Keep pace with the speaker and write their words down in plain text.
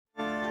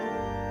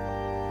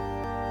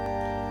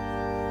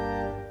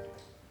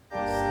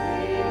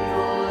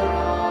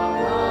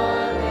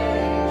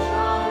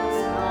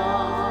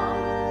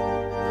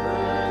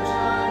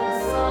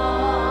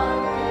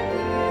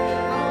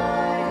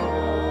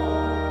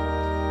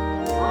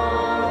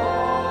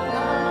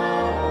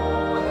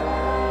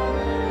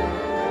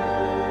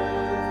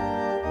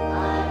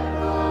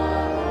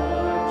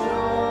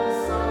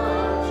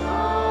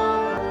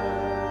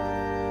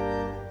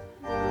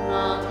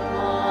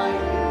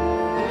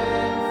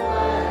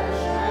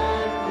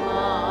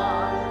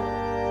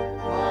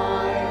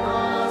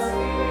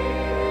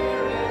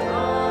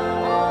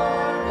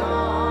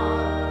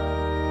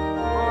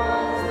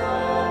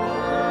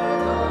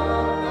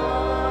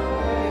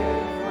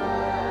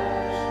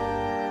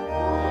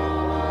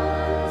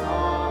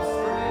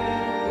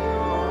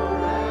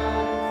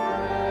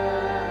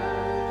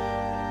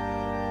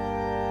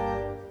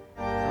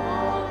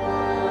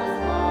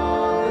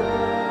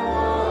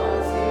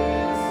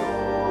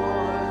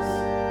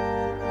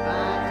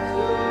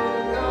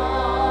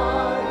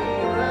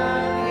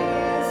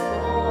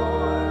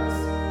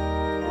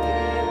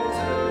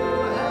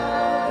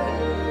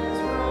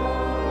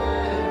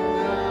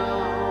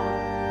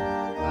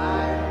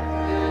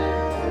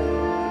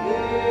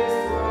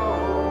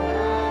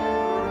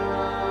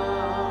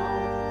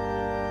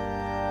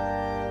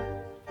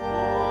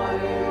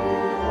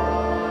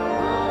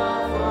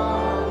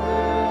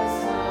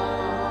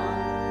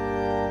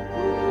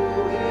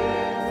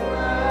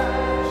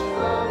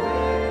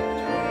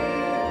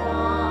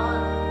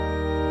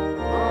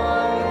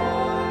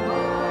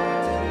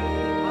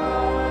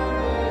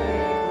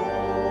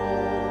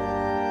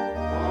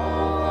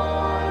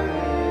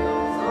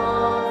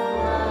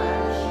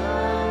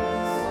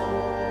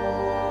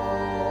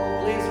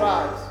Please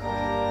rise.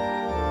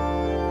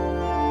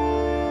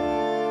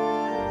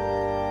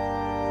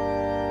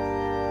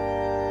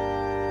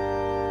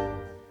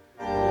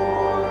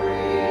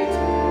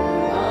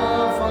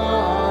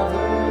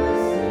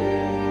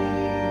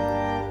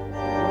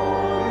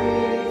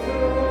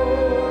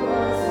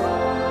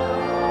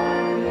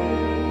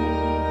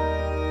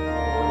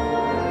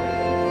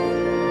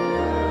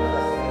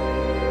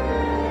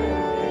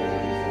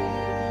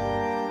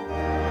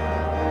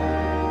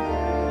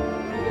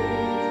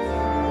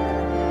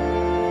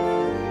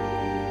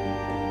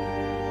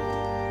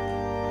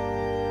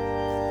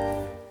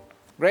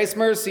 Grace,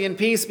 mercy, and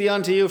peace be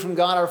unto you from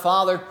God our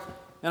Father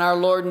and our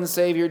Lord and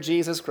Savior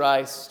Jesus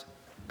Christ.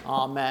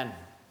 Amen.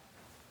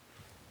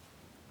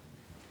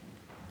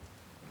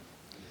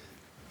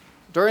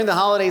 During the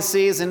holiday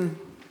season,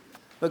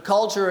 the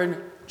culture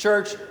in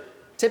church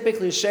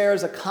typically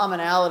shares a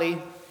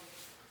commonality.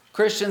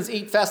 Christians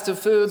eat festive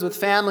foods with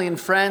family and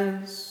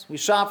friends. We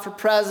shop for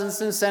presents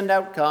and send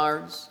out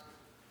cards.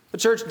 The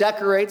church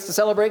decorates to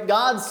celebrate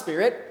God's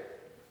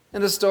Spirit,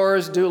 and the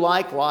stores do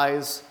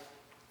likewise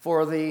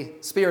for the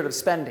spirit of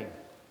spending.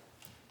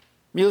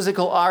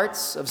 Musical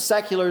arts of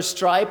secular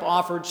stripe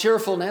offer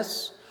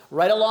cheerfulness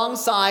right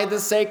alongside the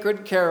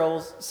sacred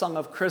carols sung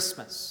of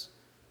Christmas.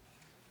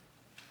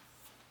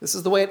 This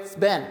is the way it's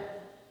been,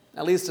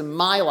 at least in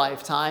my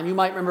lifetime. You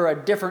might remember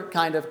a different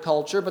kind of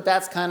culture, but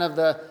that's kind of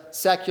the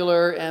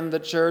secular and the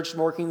church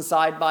working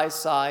side by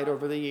side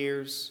over the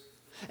years.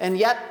 And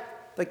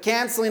yet, the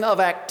canceling of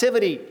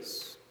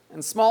activities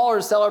and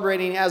smaller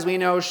celebrating, as we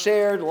know,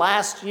 shared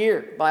last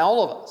year by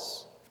all of us,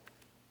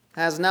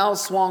 has now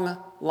swung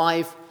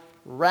life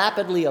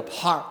rapidly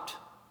apart.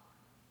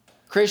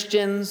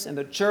 Christians and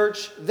the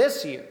church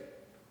this year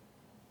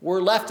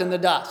were left in the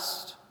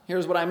dust.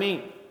 Here's what I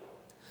mean.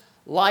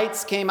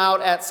 Lights came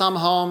out at some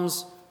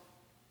homes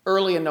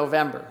early in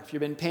November, if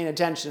you've been paying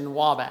attention in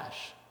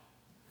Wabash.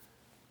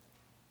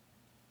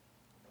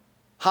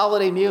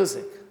 Holiday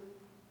music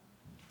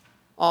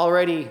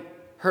already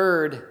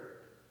heard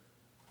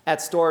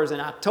at stores in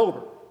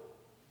October.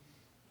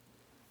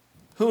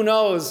 Who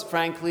knows,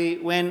 frankly,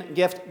 when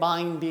gift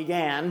buying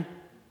began,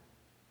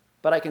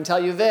 but I can tell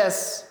you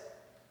this,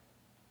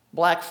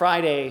 Black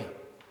Friday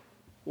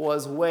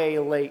was way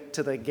late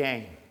to the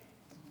game.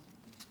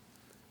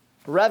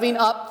 Revving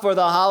up for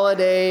the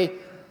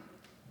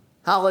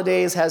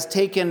holidays has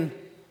taken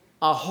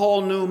a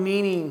whole new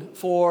meaning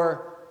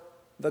for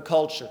the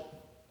culture.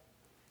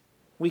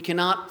 We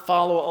cannot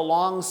follow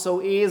along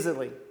so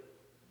easily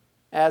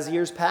as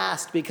years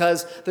past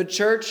because the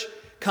church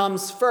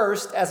comes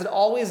first, as it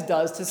always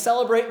does, to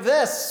celebrate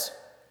this,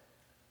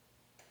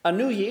 a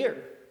new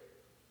year.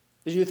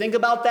 Did you think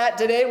about that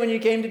today when you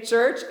came to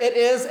church? It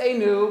is a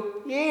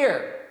new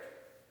year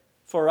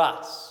for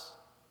us.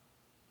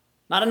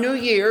 Not a new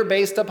year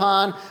based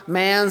upon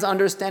man's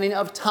understanding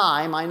of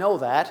time, I know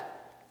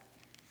that.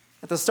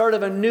 At the start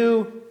of a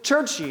new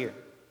church year,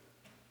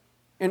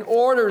 an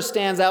order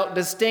stands out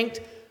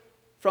distinct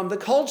from the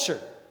culture.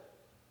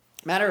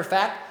 Matter of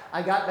fact,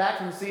 I got back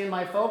from seeing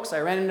my folks. I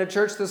ran into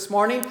church this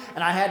morning,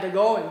 and I had to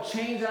go and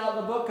change out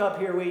the book up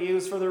here we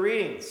use for the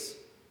readings,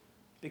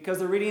 because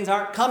the readings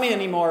aren't coming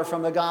anymore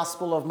from the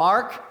Gospel of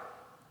Mark.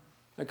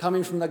 They're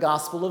coming from the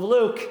Gospel of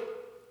Luke.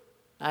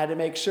 I had to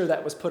make sure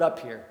that was put up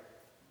here.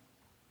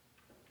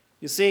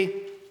 You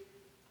see,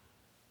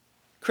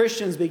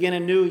 Christians begin a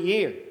new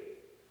year,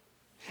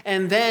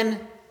 and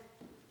then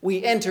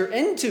we enter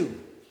into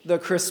the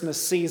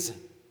Christmas season.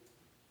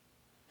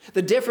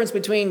 The difference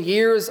between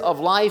years of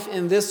life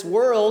in this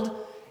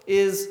world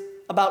is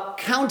about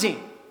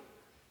counting.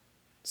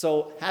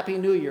 So, Happy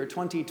New Year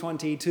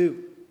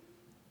 2022,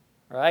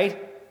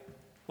 right?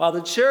 While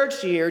the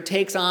church year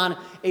takes on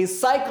a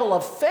cycle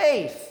of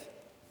faith,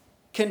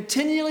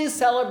 continually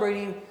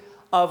celebrating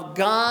of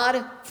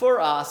God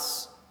for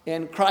us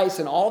in Christ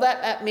and all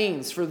that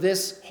means for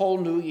this whole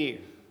new year.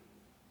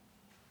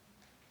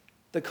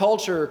 The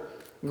culture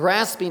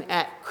grasping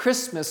at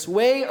Christmas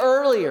way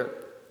earlier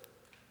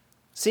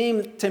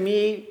seemed to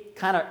me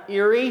kind of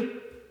eerie,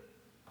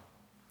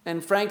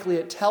 and frankly,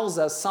 it tells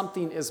us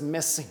something is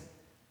missing.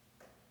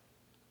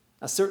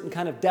 A certain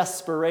kind of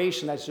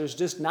desperation that you're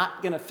just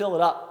not going to fill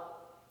it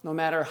up, no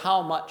matter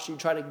how much you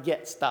try to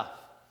get stuff.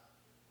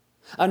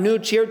 A new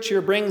church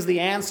year brings the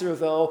answer,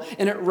 though,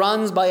 and it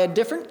runs by a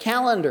different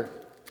calendar.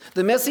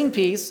 The missing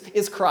piece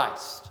is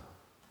Christ,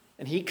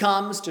 and he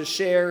comes to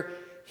share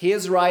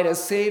his right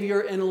as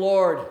Savior and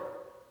Lord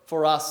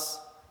for us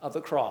of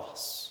the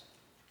cross.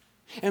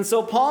 And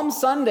so Palm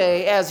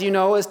Sunday, as you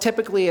know, is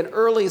typically an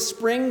early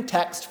spring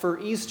text for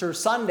Easter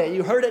Sunday.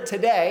 You heard it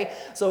today,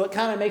 so it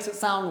kind of makes it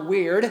sound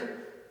weird.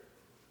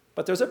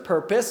 But there's a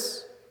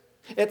purpose.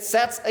 It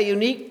sets a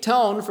unique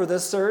tone for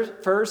this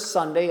first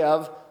Sunday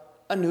of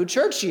a new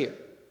church year.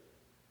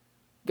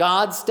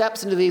 God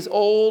steps into these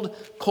old,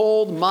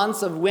 cold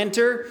months of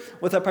winter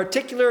with a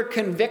particular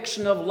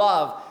conviction of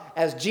love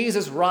as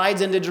Jesus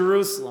rides into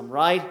Jerusalem,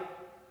 right?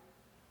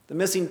 The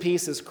missing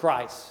piece is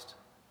Christ,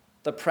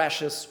 the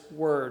precious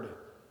word.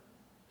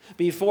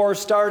 Before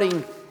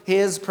starting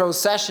his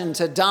procession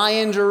to die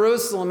in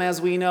Jerusalem,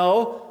 as we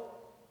know,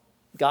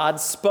 God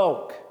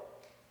spoke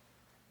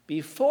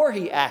before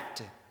he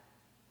acted.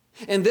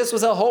 And this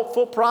was a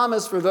hopeful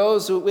promise for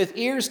those with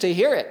ears to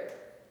hear it.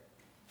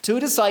 2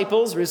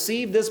 disciples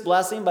received this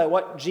blessing by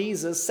what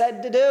Jesus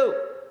said to do.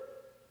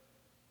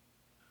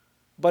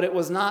 But it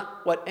was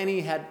not what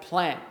any had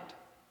planned.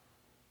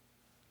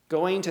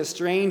 Going to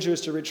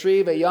strangers to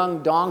retrieve a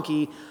young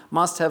donkey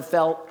must have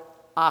felt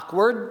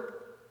awkward.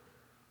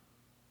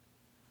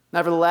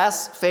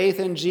 Nevertheless, faith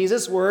in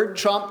Jesus' word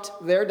trumped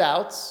their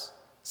doubts,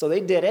 so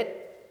they did it.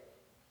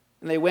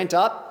 And they went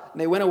up,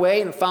 and they went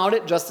away and found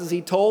it just as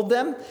he told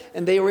them.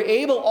 And they were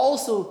able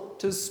also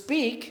to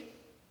speak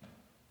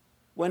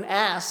when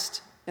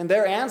asked, and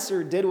their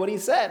answer did what he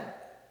said.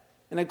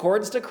 In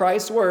accordance to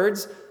Christ's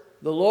words,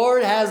 the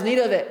Lord has need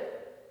of it.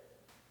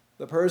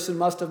 The person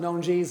must have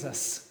known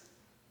Jesus,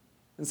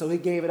 and so he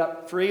gave it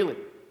up freely.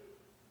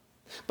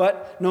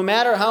 But no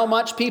matter how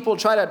much people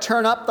try to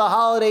turn up the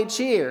holiday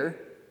cheer,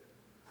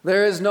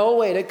 there is no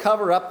way to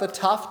cover up the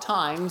tough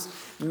times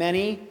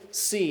many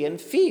see and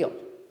feel.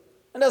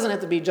 It doesn't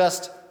have to be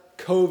just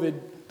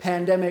COVID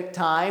pandemic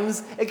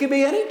times. It could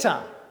be any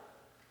time.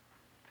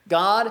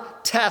 God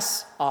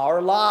tests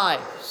our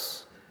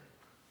lives.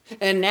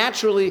 And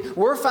naturally,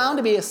 we're found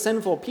to be a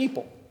sinful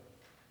people,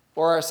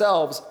 or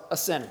ourselves a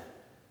sinner.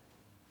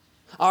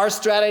 Our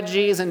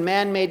strategies and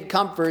man-made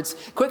comforts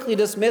quickly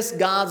dismiss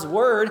God's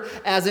word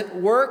as it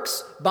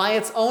works by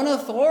its own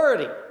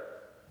authority.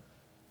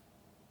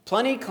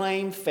 Plenty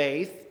claim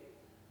faith,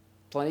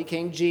 plenty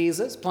claim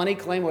Jesus, plenty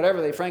claim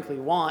whatever they frankly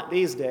want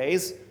these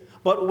days.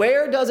 But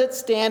where does it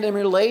stand in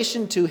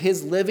relation to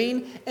his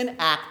living and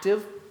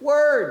active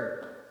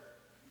word?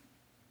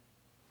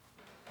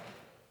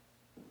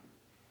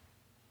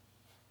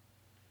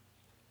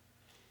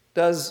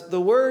 Does the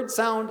word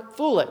sound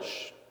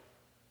foolish,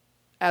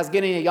 as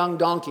getting a young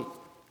donkey,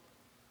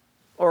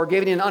 or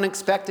giving an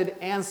unexpected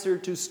answer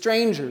to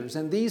strangers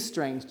in these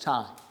strange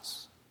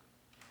times?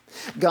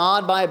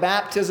 God, by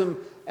baptism,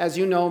 as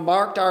you know,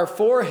 marked our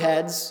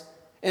foreheads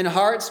and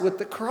hearts with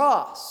the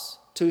cross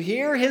to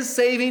hear his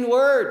saving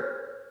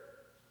word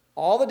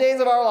all the days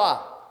of our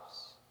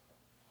lives.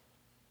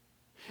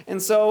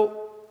 And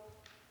so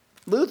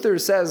Luther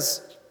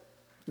says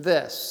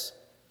this: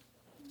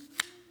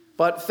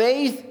 but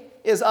faith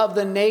is of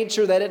the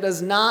nature that it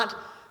does not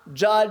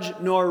judge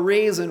nor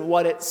reason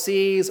what it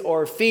sees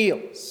or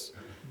feels,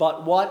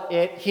 but what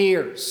it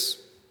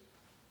hears.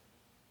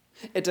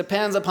 It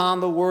depends upon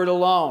the word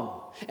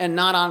alone, and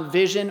not on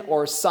vision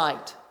or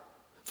sight.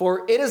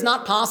 For it is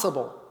not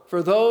possible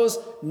for those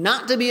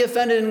not to be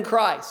offended in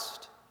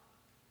Christ,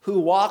 who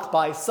walk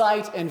by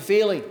sight and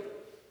feeling,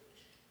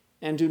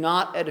 and do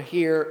not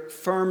adhere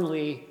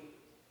firmly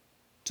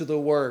to the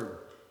word.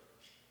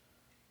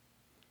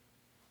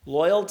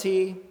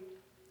 Loyalty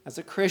as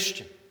a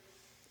Christian,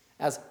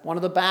 as one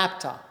of the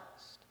baptized,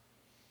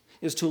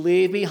 is to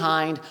leave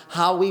behind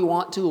how we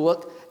want to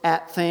look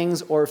at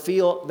things or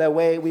feel the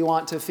way we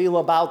want to feel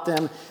about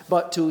them,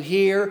 but to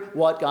hear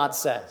what God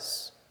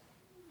says.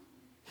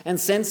 And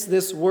since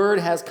this word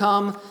has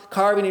come,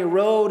 carving a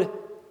road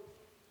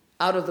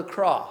out of the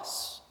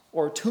cross,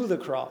 or to the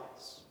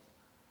cross,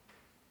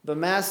 the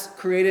mess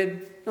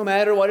created, no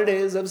matter what it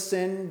is, of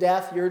sin,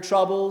 death, your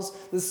troubles,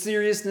 the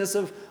seriousness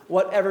of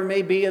whatever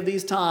may be of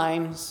these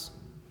times,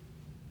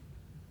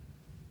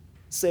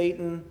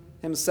 Satan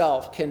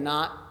himself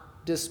cannot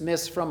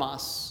dismiss from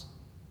us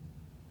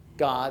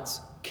God's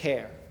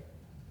care.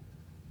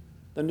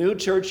 The new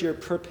church year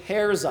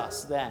prepares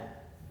us then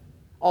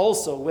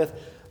also with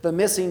the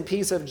missing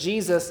piece of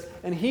Jesus,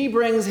 and he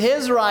brings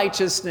his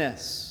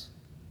righteousness.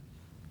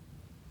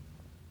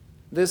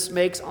 This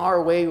makes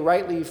our way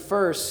rightly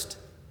first,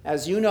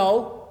 as you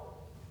know,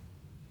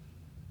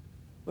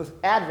 with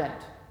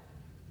Advent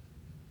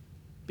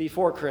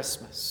before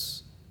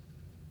Christmas.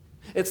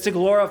 It's to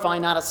glorify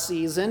not a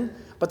season,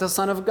 but the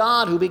Son of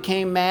God who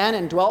became man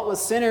and dwelt with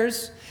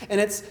sinners. And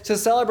it's to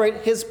celebrate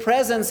his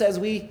presence as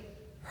we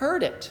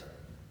heard it,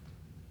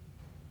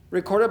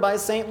 recorded by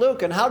St.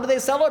 Luke. And how do they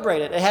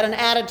celebrate it? It had an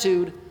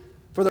attitude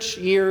for the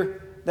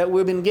year that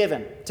we've been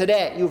given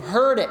today. You've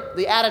heard it,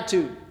 the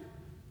attitude.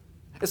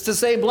 It's to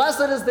say,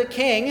 blessed is the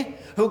King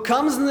who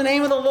comes in the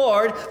name of the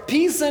Lord,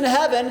 peace in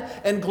heaven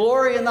and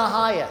glory in the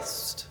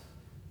highest.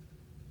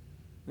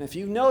 And if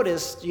you've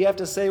noticed, you have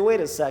to say, wait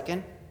a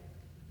second.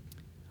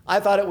 I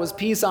thought it was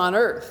peace on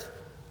earth,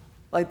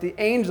 like the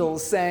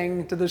angels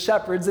sang to the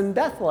shepherds in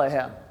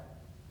Bethlehem.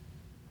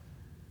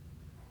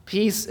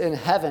 Peace in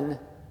heaven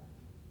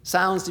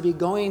sounds to be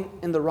going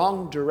in the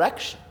wrong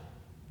direction,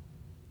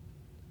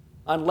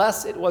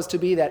 unless it was to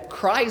be that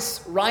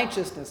Christ's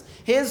righteousness,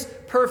 his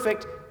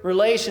perfect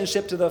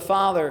relationship to the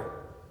Father,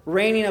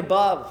 reigning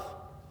above,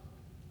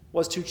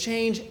 was to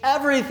change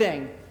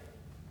everything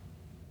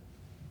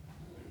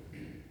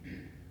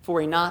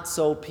for a not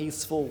so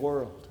peaceful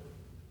world.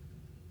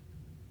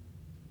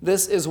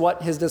 This is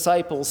what his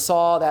disciples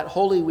saw that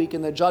Holy Week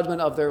in the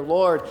judgment of their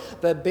Lord.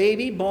 The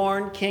baby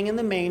born king in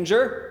the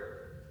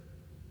manger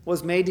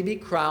was made to be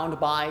crowned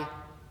by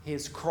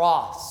his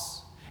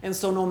cross. And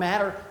so no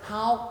matter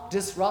how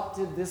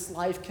disrupted this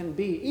life can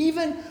be,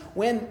 even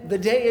when the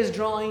day is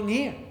drawing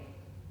near,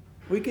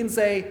 we can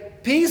say,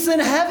 peace in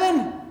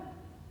heaven.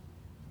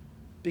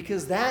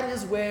 Because that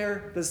is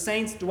where the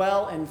saints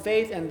dwell in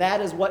faith, and that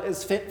is what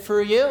is fit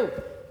for you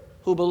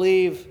who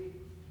believe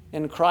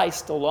in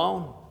Christ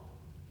alone.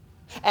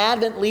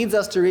 Advent leads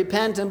us to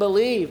repent and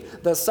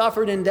believe. The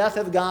suffering and death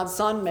of God's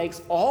Son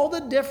makes all the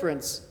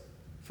difference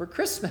for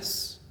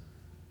Christmas.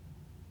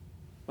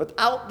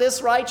 Without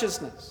this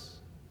righteousness,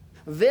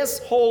 this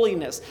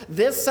holiness,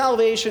 this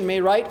salvation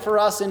made right for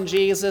us in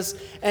Jesus,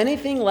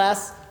 anything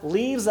less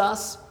leaves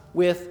us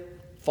with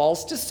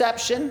false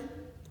deception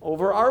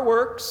over our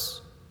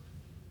works,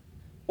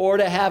 or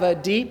to have a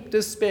deep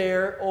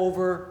despair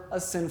over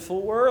a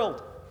sinful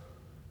world,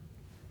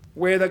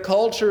 where the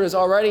culture is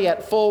already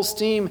at full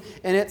steam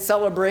in its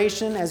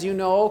celebration, as you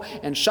know,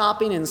 and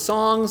shopping and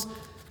songs.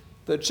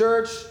 The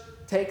church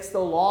takes the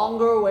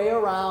longer way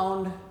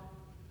around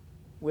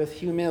with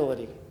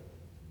humility.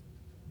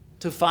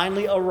 To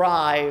finally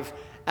arrive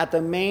at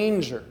the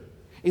manger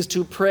is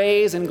to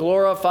praise and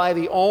glorify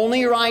the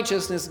only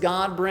righteousness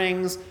God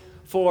brings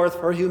forth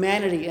for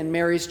humanity in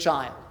Mary's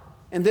child.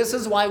 And this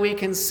is why we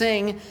can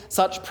sing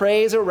such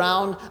praise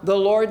around the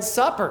Lord's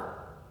Supper.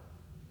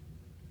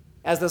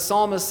 As the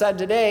psalmist said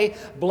today,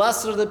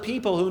 blessed are the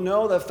people who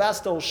know the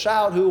festal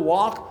shout, who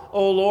walk,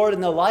 O Lord,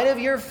 in the light of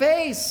your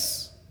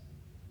face.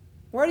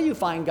 Where do you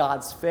find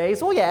God's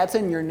face? Oh yeah, it's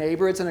in your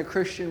neighbor, it's in a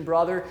Christian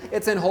brother,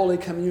 it's in Holy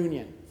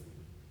Communion,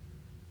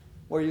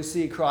 where you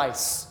see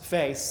Christ's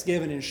face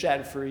given and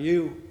shed for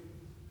you.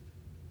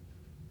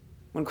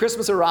 When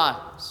Christmas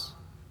arrives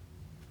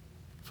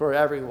for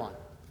everyone,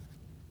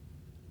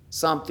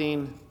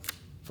 something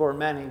for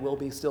many will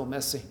be still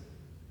missing.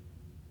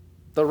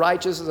 The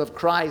righteousness of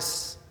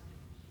Christ,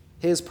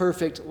 his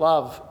perfect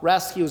love,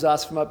 rescues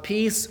us from a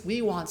peace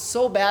we want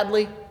so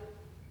badly,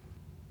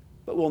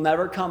 but will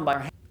never come by our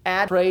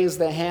hand. Praise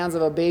the hands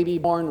of a baby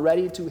born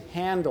ready to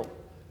handle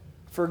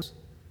for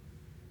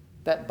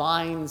that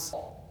binds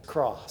the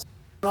cross.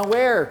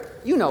 Unaware,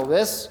 you know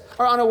this,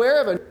 are unaware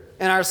of it,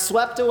 and are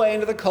swept away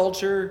into the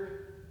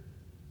culture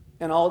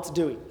and all its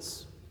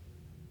doings.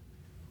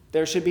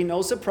 There should be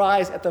no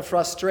surprise at the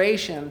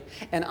frustration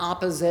and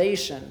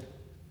opposition,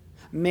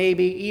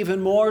 maybe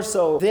even more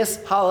so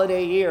this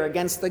holiday year,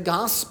 against the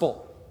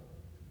gospel.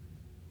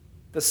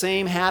 The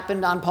same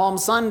happened on Palm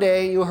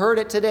Sunday. You heard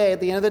it today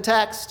at the end of the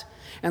text.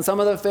 And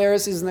some of the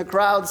Pharisees in the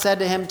crowd said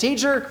to him,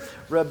 "Teacher,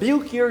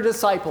 rebuke your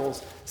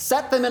disciples.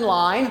 Set them in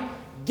line.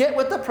 Get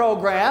with the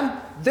program.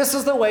 This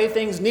is the way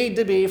things need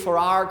to be for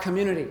our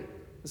community."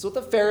 This is what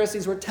the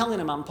Pharisees were telling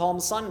him on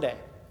Palm Sunday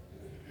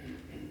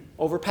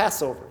over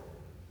Passover.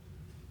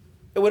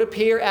 It would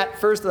appear at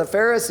first the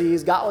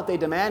Pharisees got what they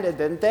demanded,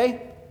 didn't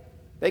they?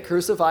 They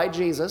crucified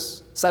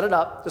Jesus, set it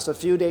up just a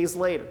few days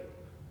later.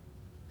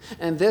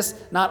 And this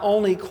not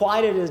only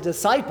quieted his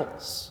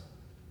disciples,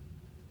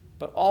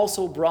 but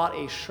also brought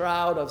a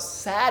shroud of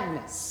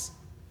sadness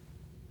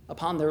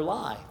upon their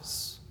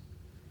lives.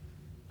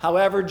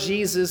 However,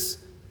 Jesus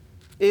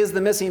is the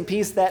missing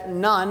piece that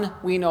none,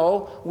 we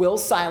know, will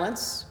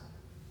silence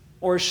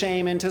or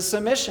shame into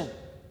submission.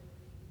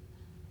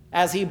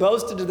 As he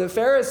boasted to the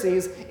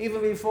Pharisees,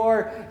 even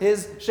before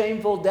his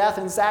shameful death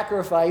and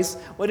sacrifice,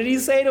 what did he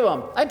say to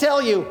them? I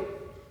tell you,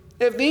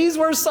 if these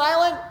were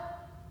silent,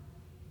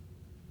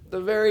 the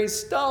very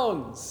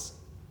stones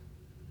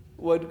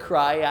would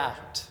cry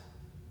out.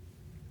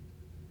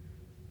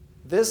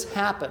 This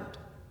happened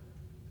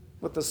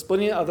with the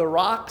splitting of the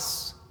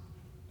rocks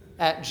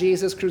at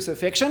Jesus'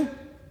 crucifixion.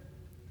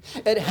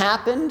 It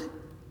happened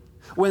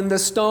when the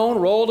stone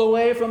rolled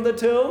away from the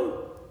tomb.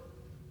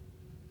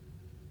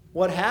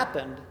 What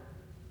happened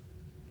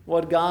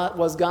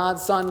was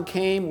God's Son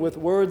came with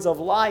words of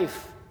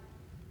life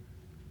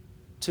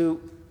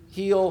to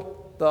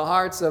heal the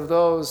hearts of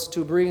those,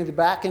 to breathe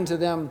back into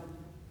them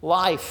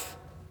life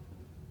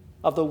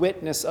of the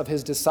witness of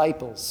his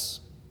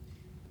disciples.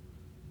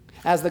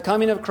 As the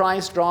coming of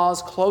Christ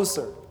draws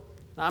closer,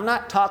 I'm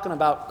not talking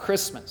about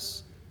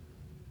Christmas,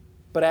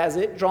 but as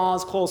it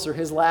draws closer,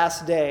 his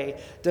last day,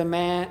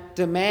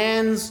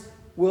 demands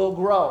will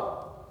grow.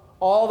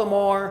 All the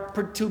more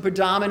to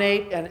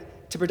predominate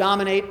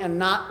and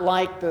not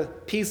like the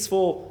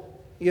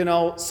peaceful,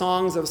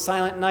 songs of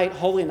Silent Night,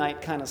 Holy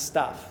Night kind of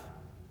stuff.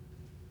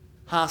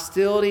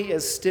 Hostility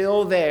is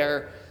still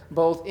there,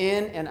 both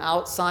in and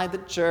outside the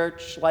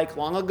church, like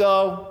long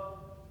ago.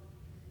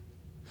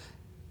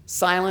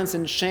 Silence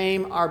and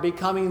shame are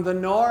becoming the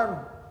norm.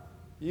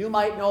 You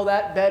might know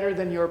that better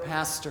than your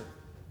pastor,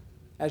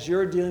 as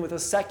you're dealing with a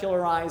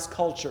secularized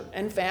culture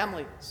and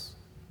families.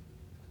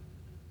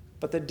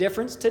 But the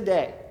difference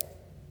today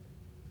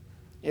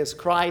is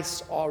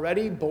Christ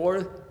already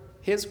bore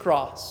his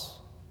cross.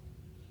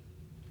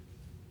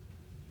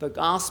 The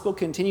gospel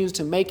continues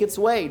to make its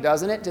way,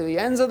 doesn't it, to the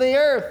ends of the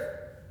earth.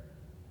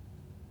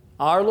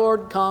 Our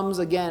Lord comes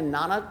again,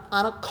 not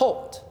on a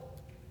colt.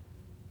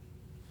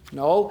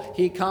 No,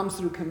 he comes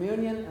through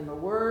communion and the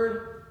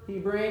word he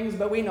brings,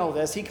 but we know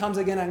this. He comes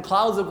again on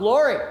clouds of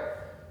glory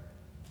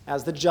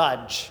as the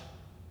judge.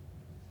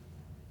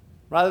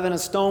 Rather than a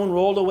stone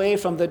rolled away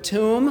from the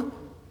tomb,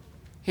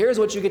 here's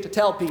what you get to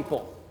tell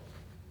people.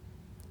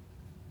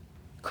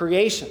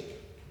 Creation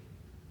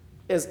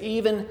is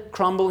even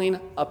crumbling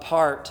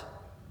apart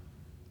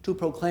to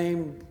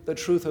proclaim the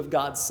truth of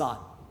God's Son.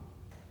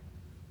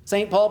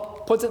 St.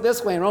 Paul puts it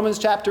this way in Romans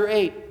chapter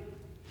 8.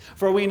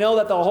 For we know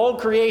that the whole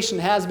creation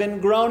has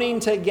been groaning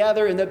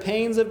together in the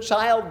pains of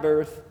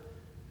childbirth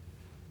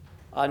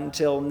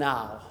until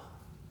now.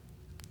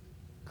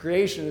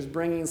 Creation is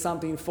bringing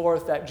something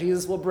forth that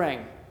Jesus will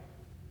bring.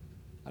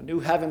 A new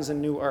heavens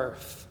and new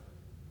earth.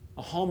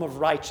 A home of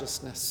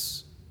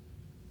righteousness.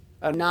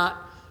 And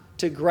not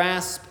to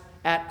grasp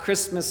at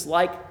Christmas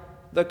like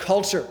the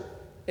culture.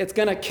 It's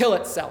going to kill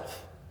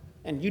itself.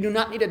 And you do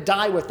not need to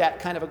die with that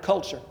kind of a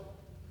culture.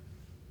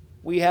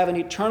 We have an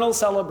eternal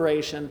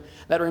celebration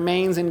that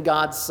remains in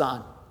God's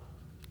Son.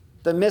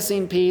 The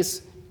missing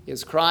piece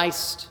is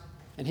Christ,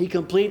 and he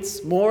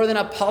completes more than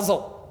a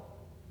puzzle,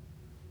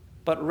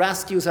 but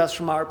rescues us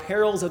from our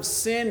perils of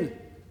sin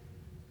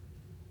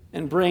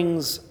and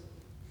brings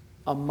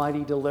a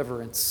mighty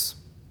deliverance.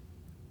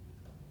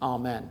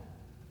 Amen.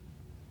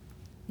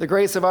 The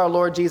grace of our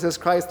Lord Jesus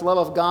Christ, the love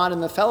of God,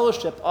 and the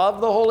fellowship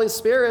of the Holy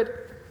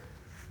Spirit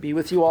be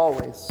with you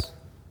always.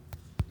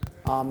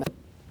 Amen.